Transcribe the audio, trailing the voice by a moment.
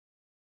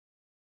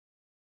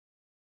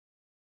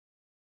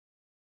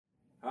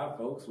Hi,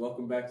 folks.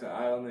 Welcome back to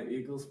Eye on the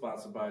Eagle,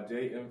 sponsored by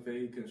JM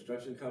Fade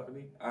Construction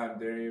Company. I'm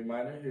Darian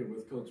Miner here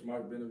with Coach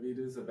Mark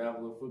Benavides of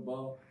Avila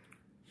Football.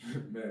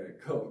 Man,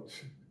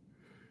 Coach,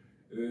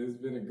 it's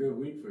been a good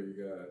week for you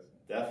guys.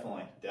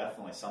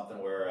 Definitely something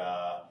where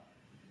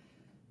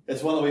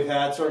it's one that we've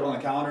had sort of on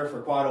the calendar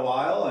for quite a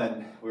while,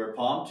 and we were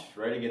pumped,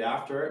 ready to get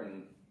after it,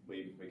 and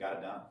we got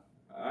it done.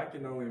 I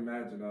can only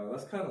imagine.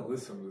 Let's kind of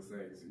list some of the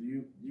things.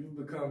 You've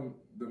become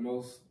the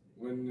most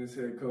winningest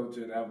head coach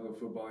in Avila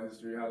football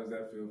history. How does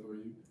that feel for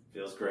you?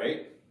 Feels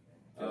great.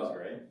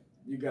 Great.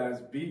 You guys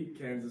beat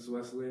Kansas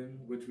Wesleyan,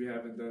 which we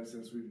haven't done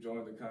since we've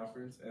joined the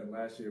conference, and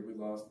last year we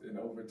lost in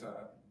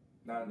overtime.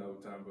 Not in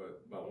overtime,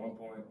 but about 1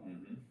 point.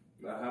 Mm-hmm.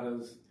 Now,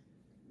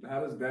 how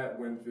does that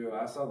win feel?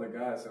 I saw the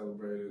guys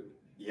celebrated.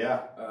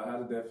 Yeah. How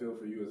did that feel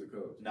for you as a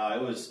coach? No,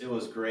 it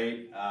was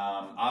great.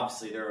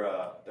 Obviously, they're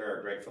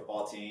a great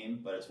football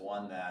team, but it's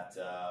one that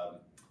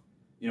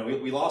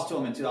we lost to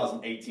them in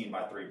 2018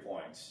 by 3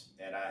 points,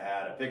 and I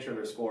had a picture of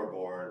their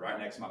scoreboard right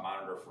next to my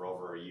monitor for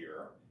over a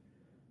year.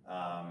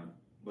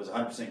 Was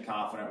 100%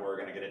 confident we were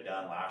going to get it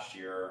done last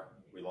year.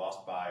 We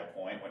lost by a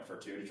point, went for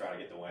 2 to try to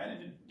get the win,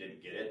 and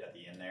didn't get it at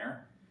the end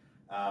there.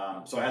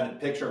 So I had the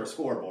picture of a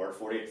scoreboard,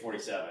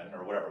 48-47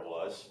 or whatever it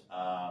was,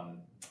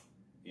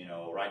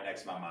 right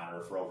next to my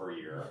monitor for over a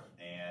year.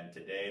 And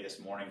today, this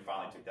morning,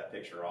 finally took that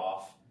picture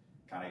off,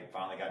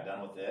 finally got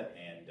done with it.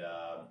 And,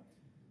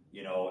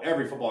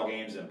 every football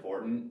game is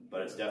important,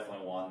 but it's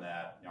definitely one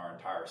that our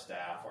entire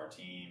staff, our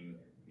team,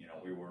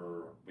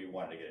 we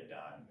wanted to get it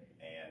done.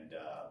 And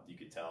you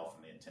could tell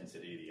from the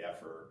intensity, the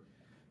effort,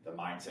 the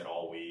mindset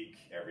all week,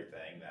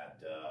 everything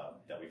that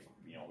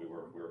we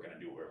were going to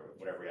do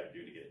whatever we had to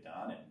do to get it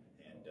done,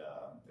 and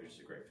it was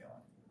just a great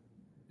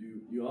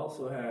feeling. You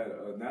also had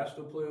a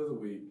National Player of the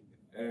Week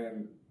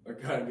and a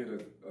guy get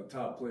a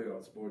top player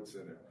on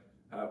SportsCenter.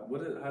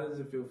 How does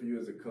it feel for you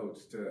as a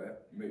coach to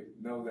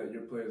know that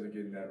your players are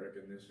getting that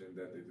recognition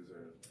that they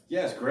deserve?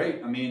 Yeah, it's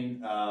great. I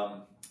mean,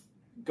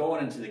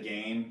 going into the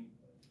game,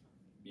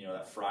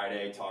 that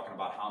Friday, talking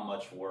about how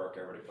much work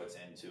everybody puts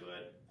into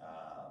it,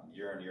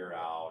 year in, year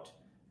out,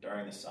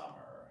 during the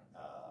summer,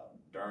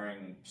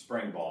 during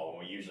spring ball,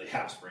 when we usually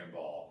have spring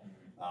ball,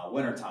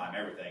 wintertime,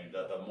 everything,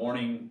 the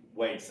morning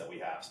weights that we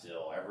have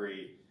still,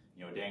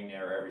 dang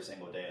near every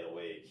single day of the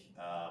week.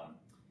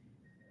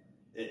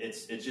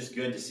 It's just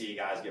good to see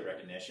guys get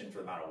recognition for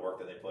the amount of work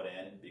that they put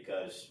in,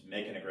 because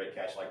making a great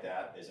catch like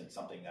that isn't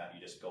something that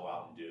you just go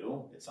out and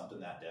do. It's something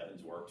that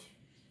Devin's worked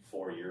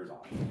 4 years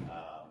on.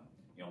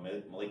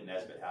 Malik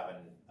Nesbitt having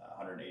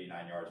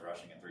 189 yards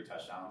rushing and 3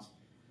 touchdowns.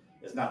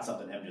 It's not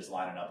something him just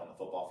lining up on the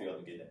football field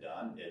and getting it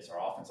done. It's our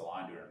offensive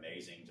line doing an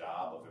amazing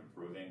job of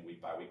improving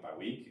week by week by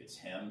week. It's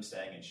him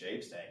staying in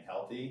shape, staying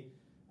healthy,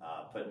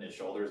 putting his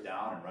shoulders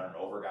down and running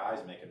over guys,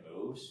 making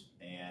moves.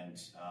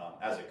 And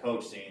as a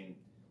coach, seeing,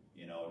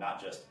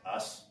 not just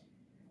us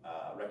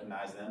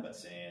recognize them, but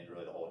seeing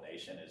really the whole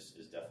nation is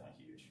definitely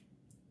huge.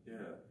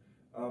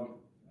 Yeah.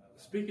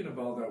 Speaking of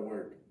all that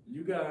work,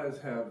 you guys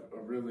have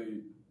a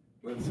really,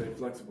 let's say,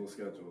 flexible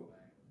schedule.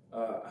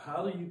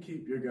 How do you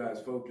keep your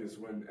guys focused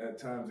when at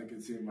times it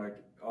can seem like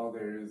all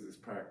there is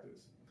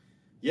practice?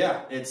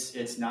 Yeah,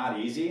 it's not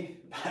easy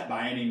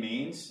by any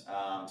means.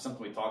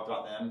 Something we talked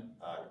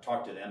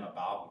to them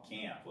about in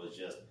camp was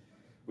just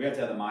we have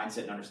to have the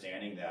mindset and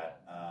understanding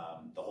that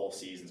the whole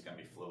season's going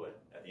to be fluid.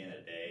 At the end of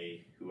the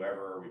day,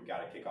 whoever we've got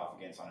to kick off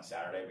against on a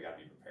Saturday, we got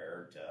to be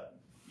prepared to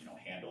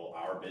handle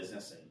our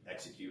business and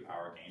execute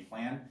our game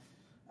plan,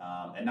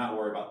 and not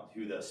worry about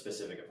who the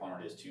specific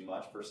opponent is too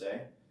much per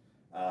se.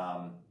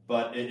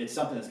 But it's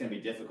something that's going to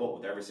be difficult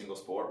with every single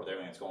sport, with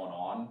everything that's going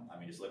on. I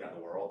mean, just looking at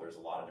the world, there's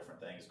a lot of different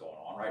things going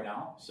on right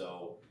now.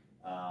 So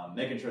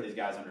making sure these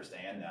guys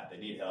understand that they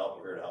need help,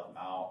 we're here to help them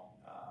out.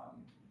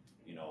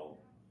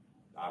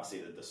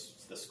 Obviously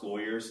the school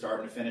year is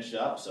starting to finish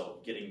up, so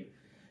getting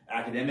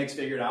academics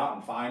figured out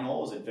and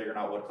finals and figuring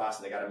out what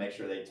classes they got to make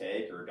sure they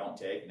take or don't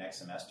take next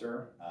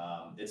semester.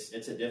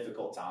 It's a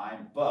difficult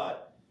time,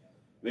 but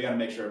we got to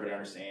make sure everybody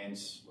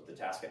understands what the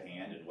task at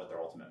hand and what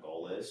their ultimate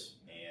goal is.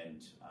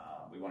 And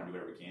we want to do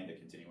whatever we can to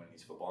continue winning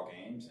these football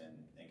games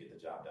and get the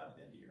job done at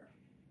the end of the year.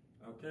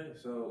 Okay,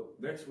 so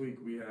next week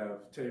we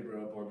have Tabor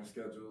up on the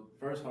schedule.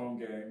 First home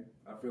game.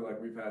 I feel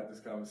like we've had this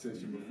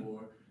conversation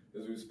before,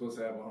 as we were supposed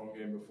to have a home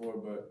game before,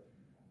 but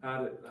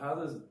how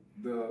does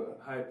the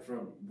hype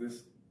from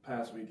this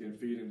past weekend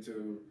feed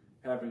into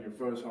having your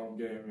first home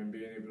game and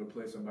being able to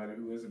play somebody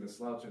who isn't a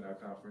slouch in our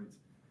conference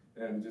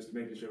and just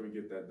making sure we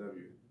get that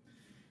W?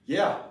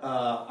 Yeah,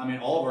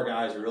 all of our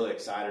guys are really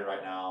excited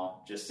right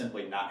now, just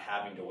simply not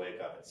having to wake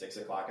up at 6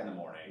 o'clock in the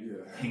morning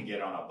and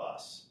get on a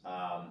bus.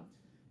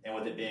 And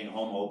with it being a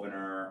home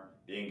opener,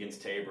 being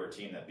against Tabor, a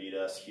team that beat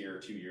us here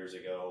 2 years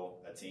ago,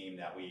 a team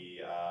that we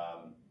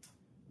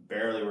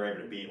barely were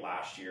able to beat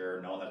last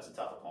year, knowing that it's a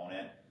tough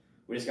opponent,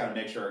 we just got to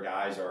make sure our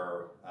guys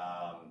are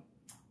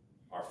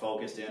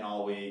focused in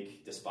all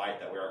week, despite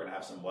that we are going to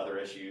have some weather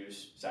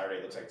issues.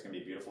 Saturday looks like it's going to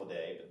be a beautiful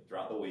day, but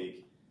throughout the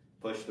week,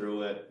 push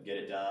through it, get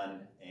it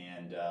done.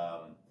 And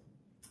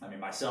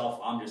myself,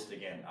 I'm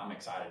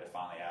excited to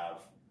finally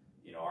have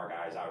our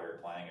guys out here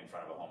playing in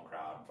front of a home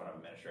crowd, in front of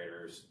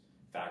administrators,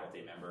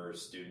 faculty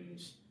members,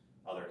 students,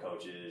 other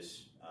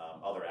coaches,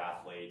 other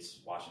athletes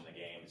watching the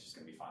game. It's just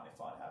going to be finally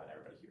fun having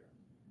everybody here.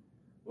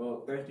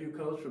 Well, thank you,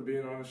 Coach, for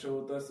being on the show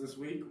with us this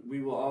week.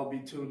 We will all be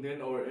tuned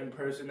in or in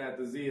person at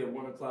the Z at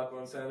 1 o'clock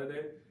on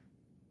Saturday.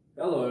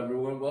 Hello,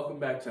 everyone. Welcome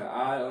back to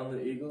Eye on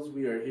the Eagles.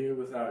 We are here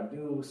with our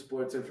new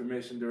Sports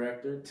Information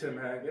Director, Tim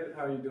Hackett.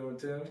 How are you doing,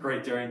 Tim?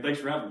 Great, Darian. Thanks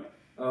for having me.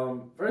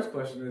 First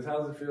question is,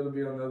 how does it feel to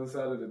be on the other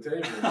side of the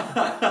table?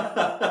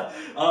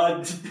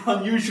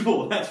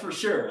 Unusual, that's for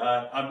sure.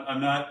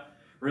 I'm not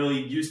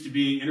really used to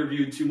being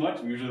interviewed too much.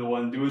 I'm usually the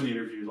one doing the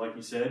interviews, like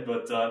you said,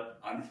 but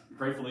I'm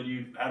grateful that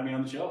you had me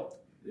on the show.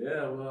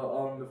 Yeah,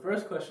 well, the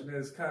first question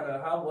is kind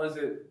of, how was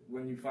it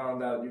when you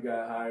found out you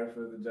got hired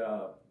for the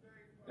job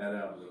at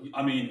Outlook?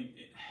 I mean,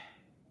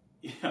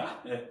 yeah,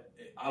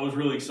 I was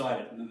really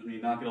excited. I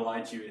mean, not going to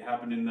lie to you. It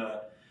happened in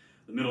the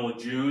middle of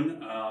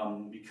June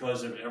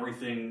because of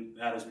everything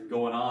that has been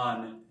going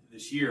on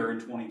this year in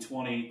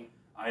 2020.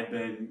 I had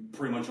been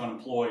pretty much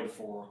unemployed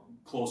for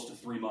close to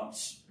 3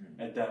 months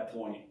at that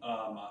point.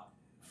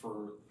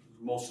 For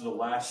most of the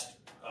last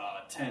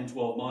 10,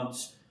 12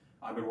 months,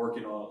 I've been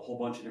working a whole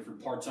bunch of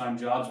different part-time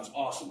jobs. It was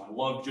awesome. I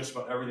loved just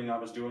about everything I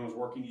was doing. I was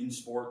working in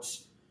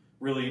sports,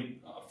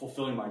 really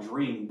fulfilling my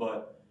dream.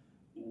 But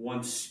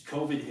once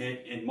COVID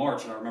hit in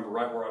March, and I remember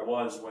right where I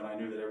was when I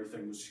knew that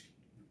everything was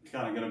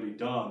kind of going to be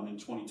done in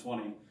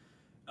 2020,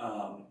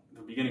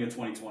 the beginning of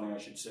 2020, I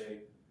should say,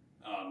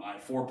 I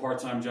had 4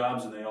 part-time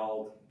jobs, and they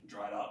all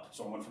dried up.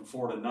 So I went from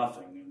 4 to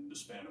nothing in the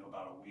span of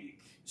about a week.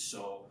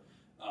 So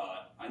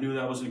I knew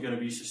that wasn't going to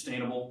be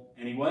sustainable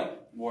anyway,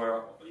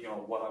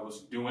 what I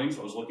was doing.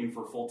 So I was looking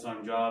for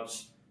full-time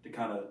jobs to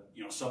kind of,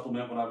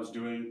 supplement what I was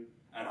doing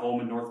at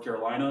home in North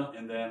Carolina.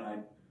 And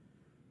then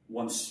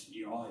once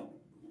I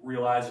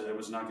realized that it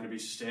was not going to be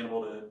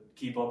sustainable to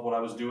keep up what I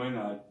was doing,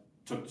 I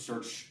took the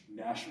search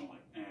nationally.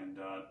 And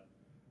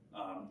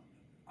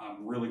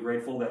I'm really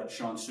grateful that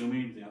Sean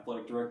Sumi, the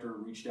athletic director,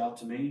 reached out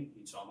to me.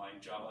 He saw my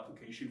job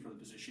application for the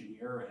position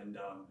here, and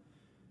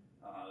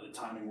the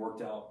timing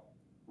worked out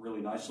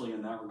really nicely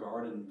in that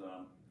regard, and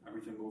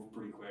everything moved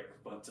pretty quick.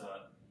 But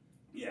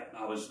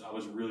I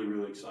was really,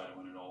 really excited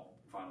when it all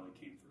finally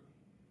came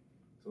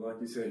through. So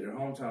like you said, your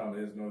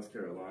hometown is North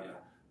Carolina.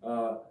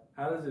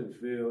 How does it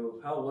feel?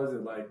 How was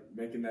it like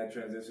making that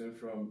transition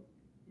from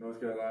North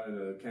Carolina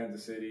to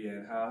Kansas City,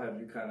 and how have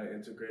you kind of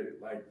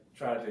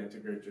tried to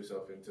integrate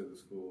yourself into the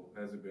school?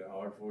 Has it been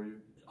hard for you?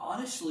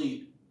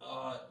 Honestly,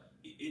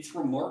 it's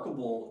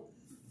remarkable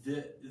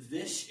that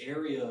this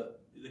area,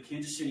 the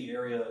Kansas City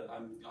area,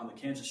 I'm on the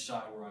Kansas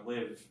side where I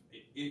live,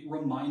 it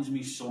reminds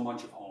me so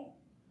much of home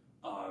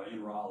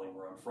in Raleigh,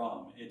 where I'm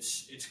from.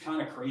 It's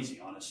kind of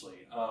crazy,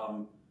 honestly.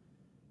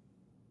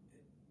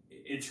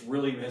 It's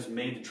really has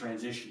made the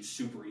transition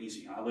super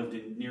easy. I lived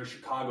near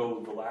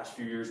Chicago the last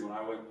few years where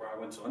I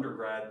went to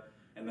undergrad,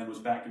 and then was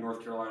back in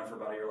North Carolina for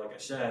about a year, like I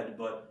said.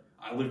 But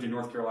I lived in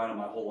North Carolina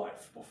my whole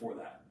life before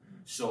that,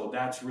 so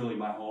that's really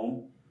my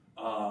home.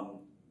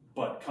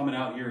 But coming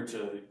out here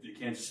to the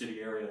Kansas City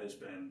area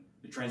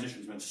the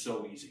transition's been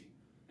so easy,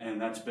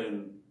 and that's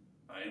been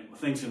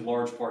thanks in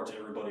large part to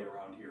everybody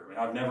around here. I mean,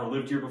 I've never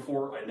lived here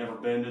before. I'd never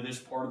been to this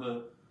part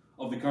of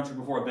the country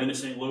before. I've been to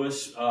St.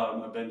 Louis.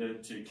 I've been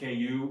to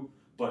KU,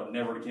 but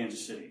never to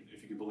Kansas City,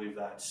 if you can believe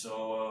that.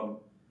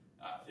 So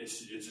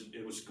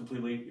it was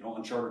completely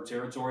uncharted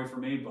territory for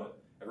me, but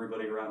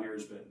everybody around here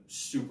has been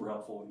super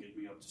helpful in getting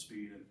me up to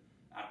speed and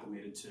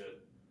acclimated to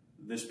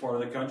this part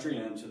of the country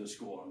and to the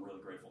school. I'm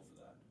really grateful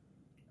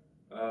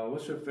for that.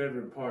 What's your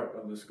favorite part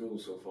of the school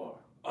so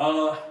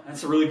far?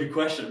 That's a really good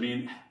question. I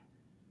mean,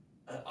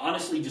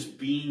 honestly, just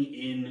being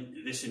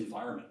in this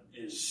environment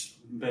has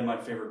been my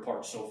favorite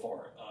part so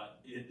far.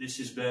 This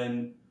has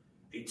been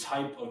a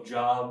type of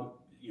job,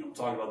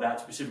 talking about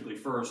that specifically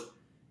first,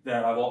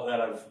 that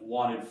I've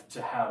wanted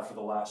to have for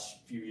the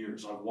last few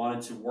years. I've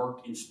wanted to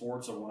work in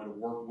sports. I wanted to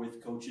work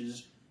with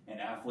coaches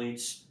and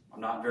athletes. I'm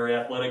not very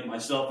athletic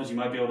myself, as you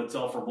might be able to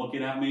tell from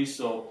looking at me,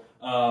 so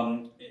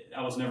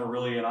that was never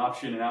really an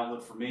option, an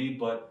outlet for me,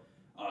 but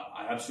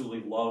I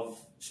absolutely love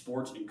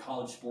sports and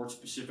college sports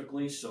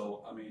specifically.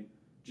 So, I mean,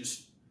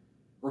 just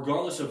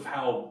regardless of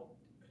how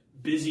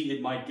busy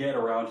it might get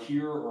around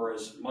here, or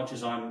as much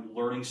as I'm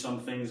learning some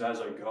things as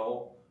I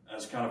go,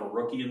 as kind of a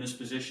rookie in this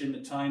position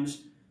at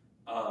times,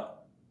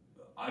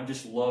 I've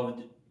just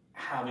loved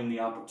having the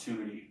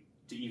opportunity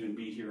to even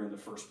be here in the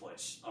first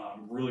place.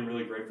 I'm really,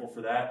 really grateful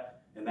for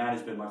that, and that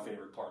has been my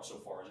favorite part so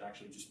far, is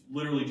actually just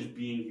literally just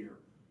being here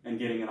and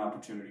getting an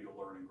opportunity to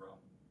learn and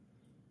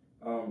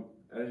grow.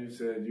 As you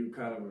said, you're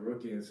kind of a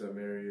rookie in some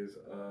areas.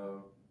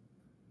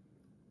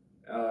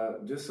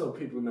 Just so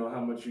people know how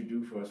much you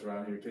do for us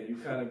around here, can you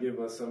kind of give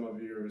us some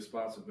of your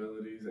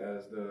responsibilities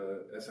as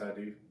the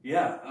SID?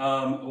 Yeah.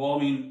 Well, I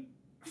mean,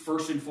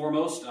 first and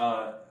foremost,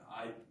 I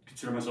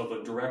consider myself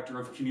the director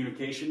of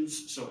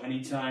communications. So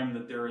anytime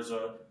that there is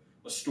a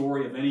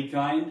story of any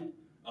kind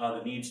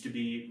that needs to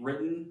be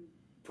written,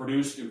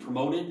 produced, and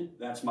promoted,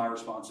 that's my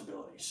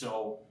responsibility.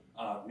 So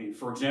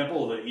For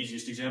example, the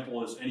easiest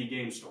example is any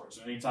game stories.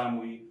 Anytime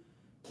we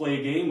play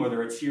a game,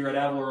 whether it's here at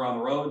Avila or on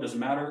the road, doesn't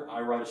matter,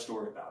 I write a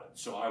story about it.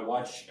 So I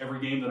watch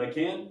every game that I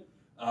can.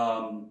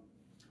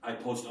 I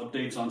post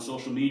updates on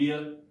social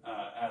media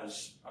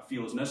as I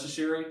feel is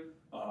necessary.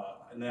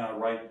 And then I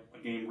write a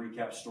game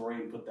recap story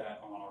and put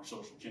that on our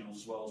social channels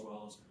as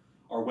well as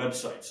our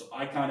website. So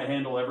I kind of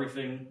handle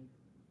everything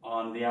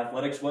on the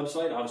athletics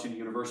website. Obviously, the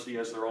university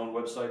has their own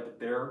website that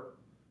their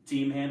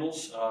team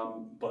handles.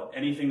 But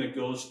anything that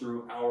goes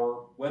through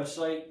our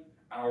website,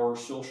 our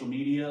social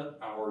media,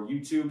 our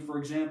YouTube, for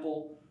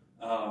example,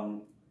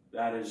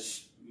 that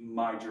is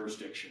my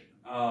jurisdiction.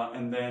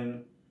 And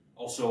then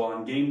also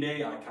on game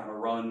day, I kind of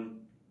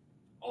run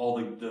all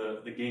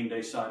the game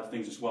day side of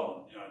things as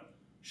well.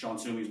 Sean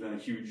Sumi's been a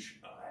huge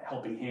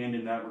helping hand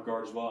in that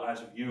regard as well, as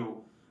have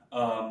you.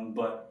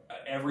 But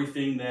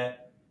everything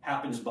that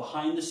happens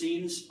behind the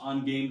scenes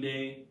on game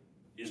day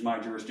is my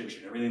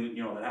jurisdiction. Everything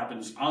that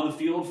happens on the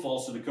field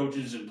falls to the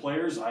coaches and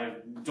players. I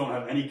don't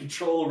have any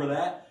control over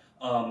that.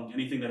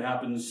 Anything that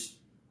happens,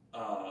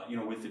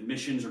 with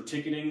admissions or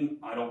ticketing,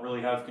 I don't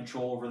really have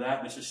control over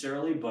that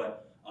necessarily.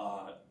 But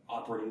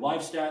operating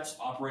live stats,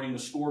 operating the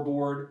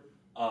scoreboard,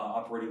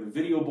 operating the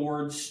video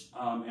boards,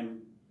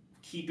 and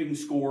keeping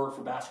score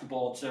for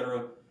basketball,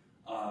 etc.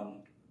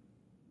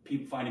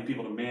 Finding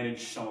people to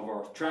manage some of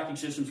our tracking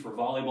systems for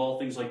volleyball,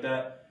 things like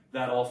that.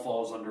 That all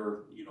falls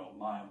under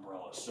my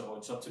umbrella. So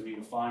it's up to me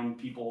to find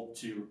people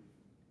to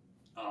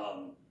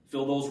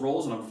fill those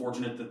roles, and I'm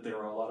fortunate that there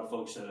are a lot of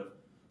folks that have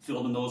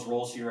filled in those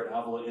roles here at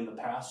Avila in the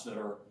past that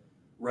are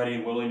ready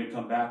and willing to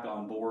come back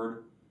on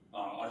board.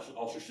 I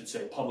also should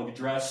say public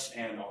address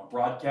and our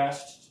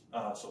broadcasts,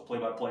 so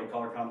play-by-play,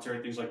 color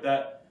commentary, things like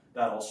that.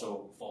 That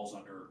also falls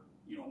under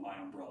my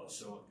umbrella.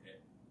 So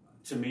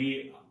to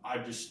me, I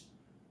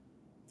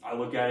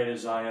look at it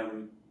as I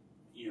am,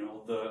 you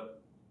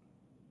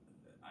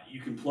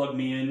can plug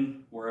me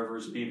in wherever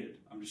is needed.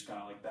 I'm just kind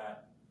of like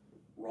that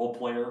role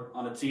player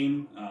on a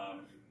team.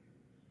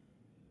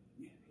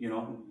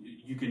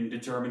 You can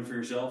determine for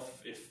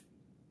yourself if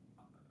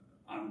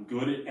I'm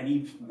good at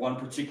any one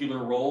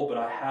particular role, but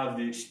I have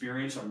the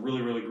experience. I'm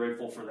really, really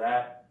grateful for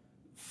that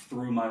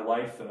through my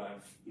life, that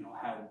I've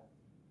had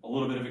a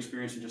little bit of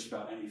experience in just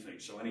about anything.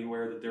 So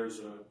anywhere that there's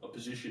a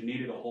position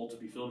needed, a hole to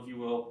be filled, if you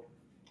will,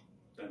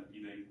 then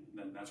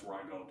that's where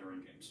I go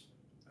during games.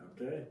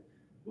 Okay.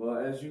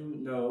 Well, as you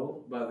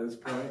know by this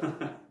point,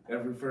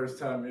 every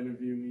first-time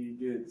interviewee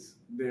gets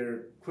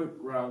their quick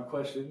round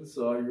questions.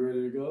 So are you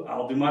ready to go?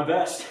 I'll do my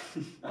best.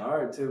 All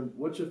right, Tim.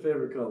 What's your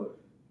favorite color?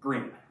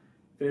 Green.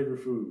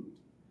 Favorite food?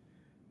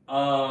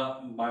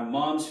 My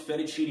mom's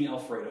fettuccine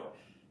Alfredo.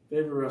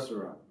 Favorite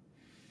restaurant?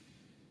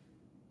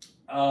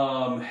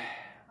 I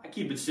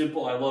keep it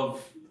simple. I love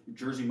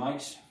Jersey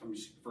Mike's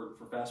for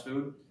fast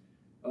food.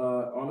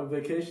 On a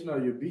vacation, are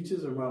you a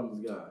beaches or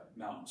mountains guy?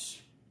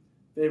 Mountains.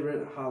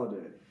 Favorite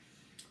holiday?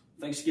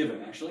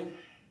 Thanksgiving, actually.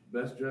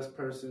 Best dressed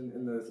person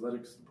in the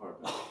athletics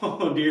department?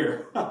 Oh,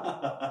 dear.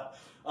 Not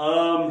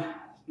a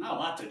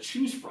lot to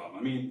choose from.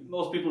 I mean,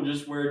 most people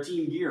just wear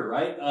team gear,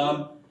 right?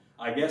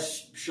 I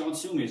guess Sean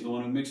Sumi is the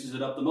one who mixes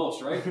it up the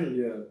most, right?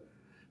 Yeah.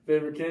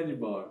 Favorite candy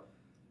bar?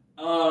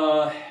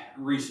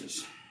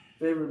 Reese's.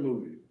 Favorite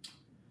movie?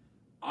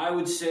 I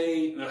would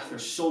say,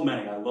 there's so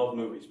many. I love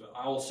movies, but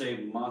I will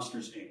say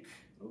Monsters, Inc.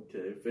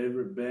 Okay.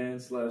 Favorite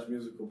band /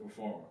 musical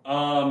performer?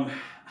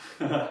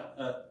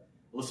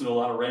 Listen to a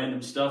lot of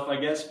random stuff, I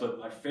guess, but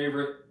my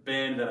favorite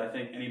band that I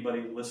think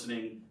anybody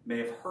listening may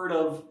have heard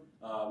of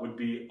would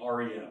be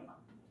REM.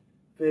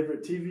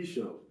 Favorite TV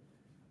show?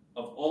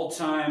 Of all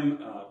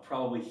time,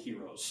 probably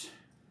Heroes.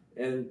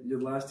 And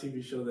your last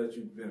TV show that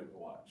you've been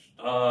watched?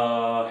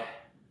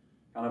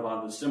 Kind of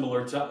on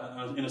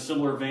the in a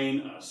similar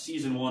vein,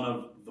 season 1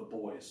 of The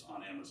Boys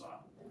on Amazon.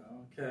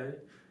 Okay.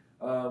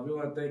 We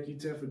want to thank you,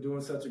 Tim, for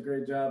doing such a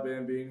great job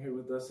and being here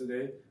with us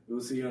today.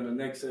 We'll see you on the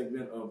next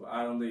segment of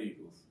Eye on the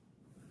Eagles.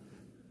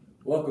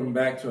 Welcome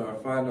back to our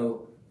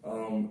final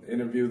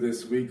interview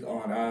this week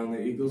on Eye on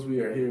the Eagles. We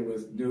are here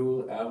with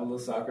new Avila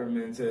Soccer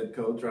men's head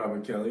coach,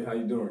 Robert Kelly. How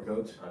you doing,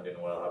 Coach? I'm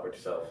doing well. How about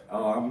yourself?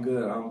 Oh, I'm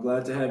good. I'm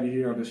glad to have you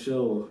here on the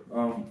show.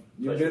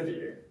 Pleasure to be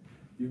here.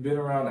 You've been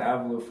around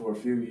Avila for a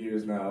few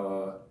years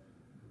now.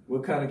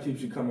 What kind of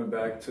keeps you coming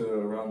back to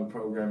around the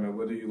program, and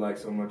what do you like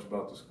so much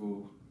about the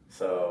school?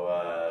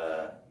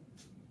 So,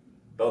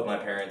 both my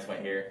parents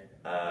went here,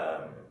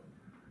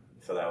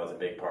 so that was a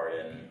big part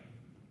in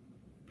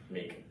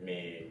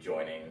me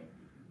joining,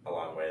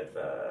 along with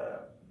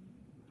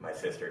my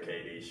sister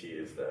Katie. She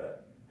is the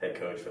head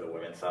coach for the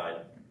women's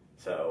side.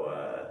 So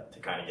to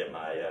kind of get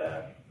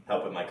my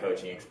help with my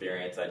coaching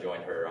experience, I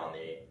joined her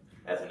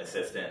as an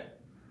assistant,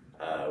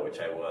 which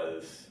I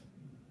was.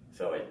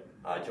 So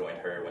I joined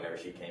her whenever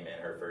she came in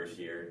her first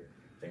year.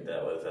 I think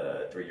that was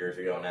 3 years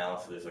ago now,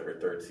 so this is her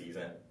third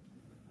season.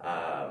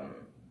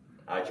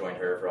 I joined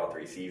her for all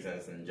 3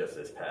 seasons, and just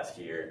this past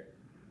year,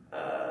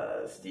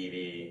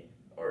 Stevie,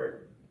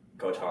 or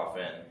Coach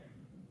Hoffman,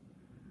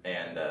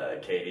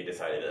 and Katie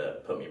decided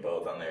to put me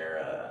both on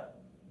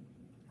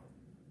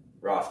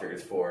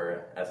rosters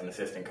for as an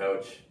assistant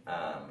coach,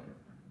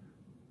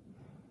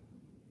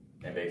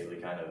 and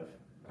basically I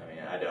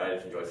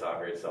just enjoy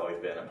soccer. It's always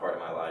been a part of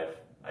my life.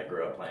 I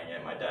grew up playing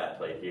it. My dad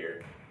played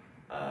here,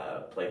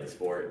 played the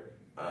sport,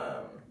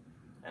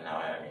 and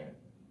now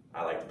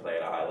I like to play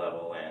at a high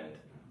level, and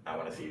I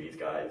want to see these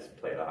guys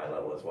play at a high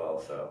level as well.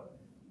 So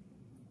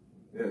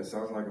yeah, it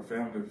sounds like a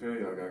family affair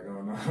y'all got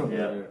going on.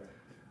 Yeah.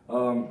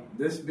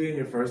 This being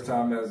your first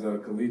time as a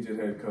collegiate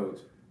head coach,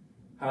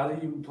 how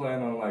do you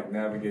plan on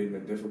navigating the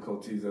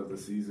difficulties of the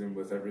season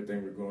with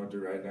everything we're going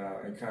through right now,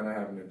 and kind of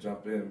having to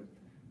jump in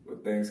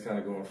with things kind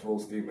of going full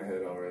steam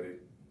ahead already?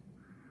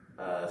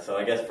 So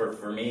I guess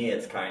for me,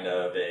 it's kind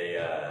of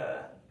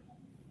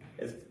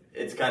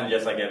it's kind of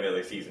just like every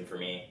other season for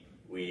me.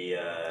 We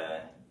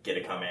get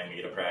to come in, we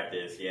get to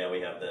practice. Yeah,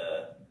 we have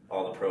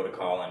all the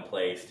protocol in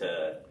place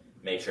to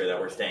make sure that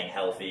we're staying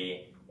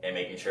healthy and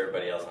making sure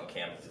everybody else on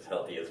campus is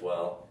healthy as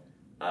well.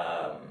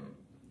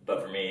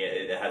 But for me,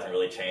 it hasn't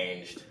really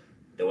changed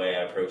the way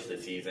I approach the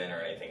season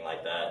or anything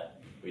like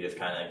that. We just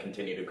kind of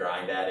continue to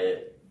grind at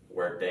it,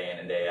 work day in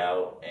and day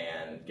out,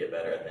 and get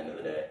better at the end of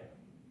the day.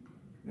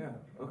 Yeah,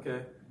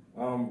 okay.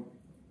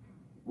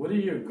 What are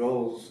your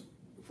goals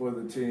for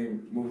the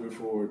team moving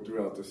forward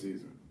throughout the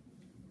season?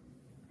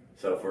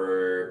 So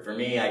for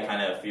me, I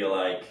kind of feel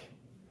like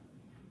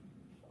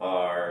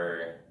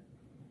our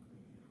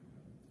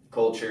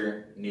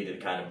culture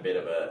needed kind of a bit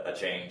of a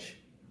change,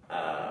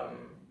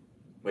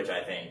 which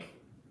I think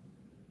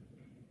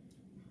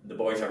the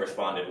boys have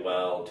responded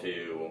well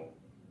to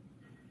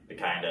the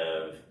kind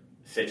of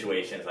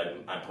situations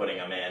I'm putting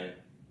them in,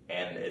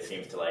 and it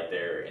seems to like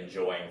they're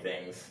enjoying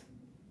things,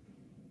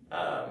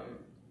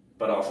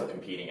 but also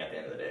competing at the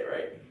end of the day,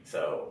 right?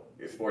 So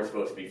your sport's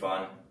supposed to be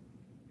fun,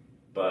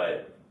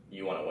 but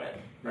you want to win,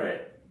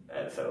 right?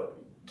 And so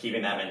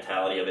keeping that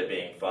mentality of it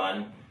being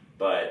fun,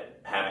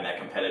 but having that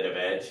competitive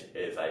edge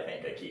is, I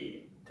think, a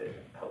key to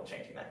help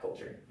changing that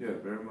culture. Yeah,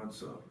 very much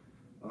so.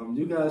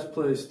 You guys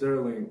play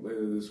Sterling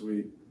later this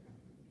week.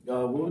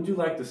 What would you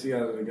like to see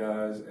out of the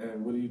guys,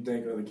 and what do you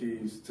think are the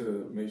keys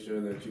to make sure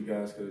that you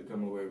guys could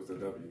come away with a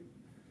W?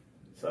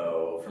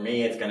 So for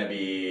me, it's going to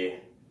be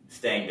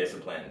staying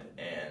disciplined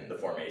in the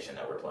formation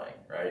that we're playing,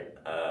 right?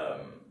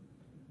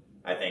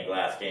 I think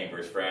last game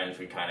versus Friends,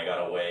 we kind of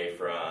got away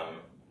from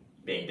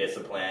being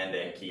disciplined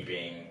and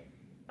keeping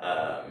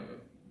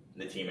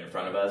the team in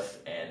front of us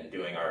and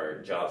doing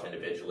our jobs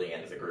individually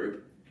and as a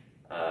group.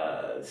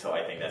 So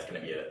I think that's going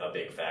to be a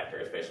big factor,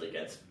 especially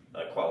against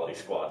a quality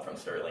squad from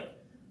Sterling.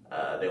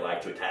 They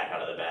like to attack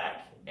out of the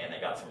back, and they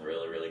got some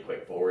really, really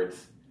quick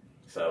forwards.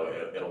 So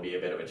it'll be a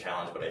bit of a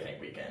challenge, but I think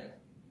we can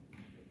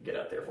get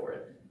up there for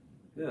it.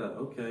 Yeah,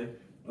 okay.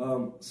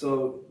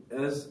 So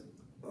as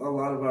a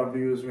lot of our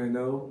viewers may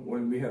know,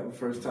 when we have a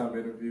first-time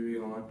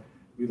interviewee on,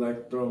 we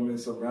like to throw them in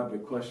some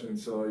rapid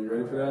questions. So are you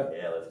ready for that?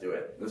 Yeah, let's do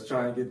it. Let's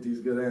try and get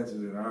these good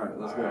answers in. All right,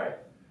 let's go. All right.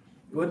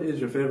 What is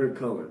your favorite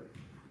color?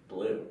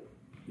 Blue.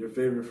 Your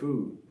favorite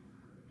food?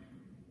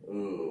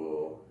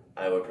 Ooh,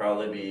 I would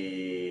probably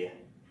be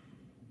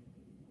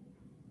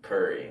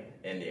curry,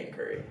 Indian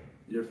curry.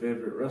 Your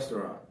favorite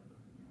restaurant?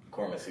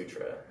 Korma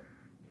Sutra.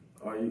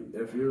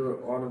 If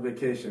you're on a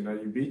vacation, are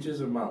you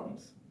beaches or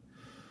mountains?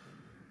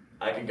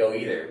 I could go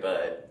either,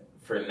 but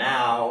for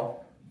now,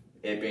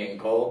 it being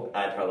cold,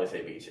 I'd probably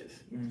say beaches.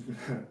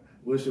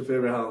 What's your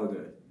favorite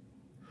holiday?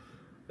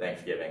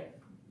 Thanksgiving.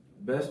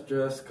 Best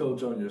dressed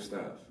coach on your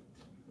staff?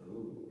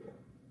 Ooh.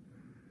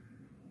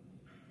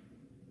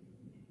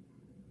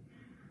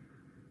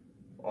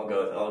 I'll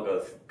go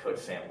with Coach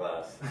Sam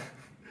Glass.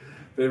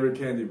 Favorite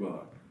candy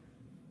bar?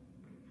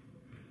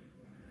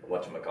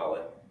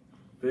 Whatchamacallit.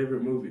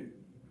 Favorite movie?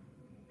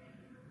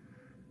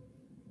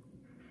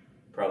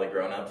 Probably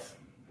Grown Ups.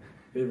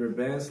 Favorite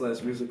band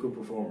 / musical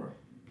performer?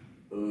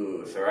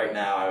 Ooh, so right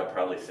now I would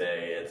probably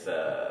say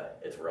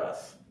it's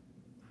Russ.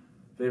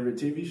 Favorite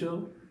TV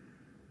show?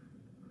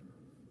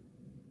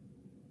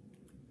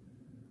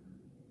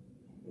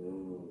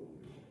 Ooh.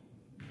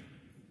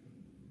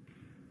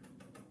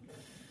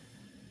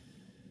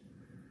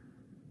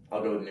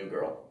 I'll go with New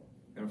Girl.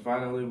 And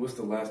finally, what's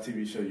the last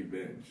TV show you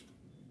binged?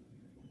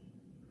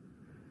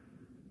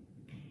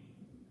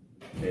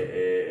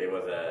 It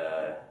was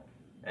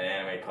an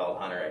anime called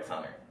Hunter x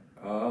Hunter.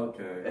 Oh,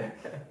 okay.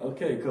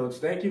 Okay, Coach.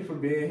 Thank you for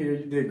being here.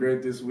 You did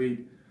great this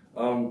week.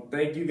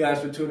 Thank you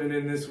guys for tuning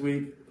in this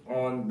week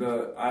on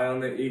the Eye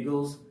on the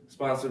Eagles,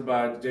 sponsored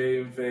by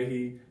J.M.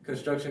 Fahey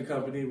Construction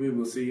Company. We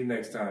will see you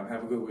next time.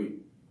 Have a good week.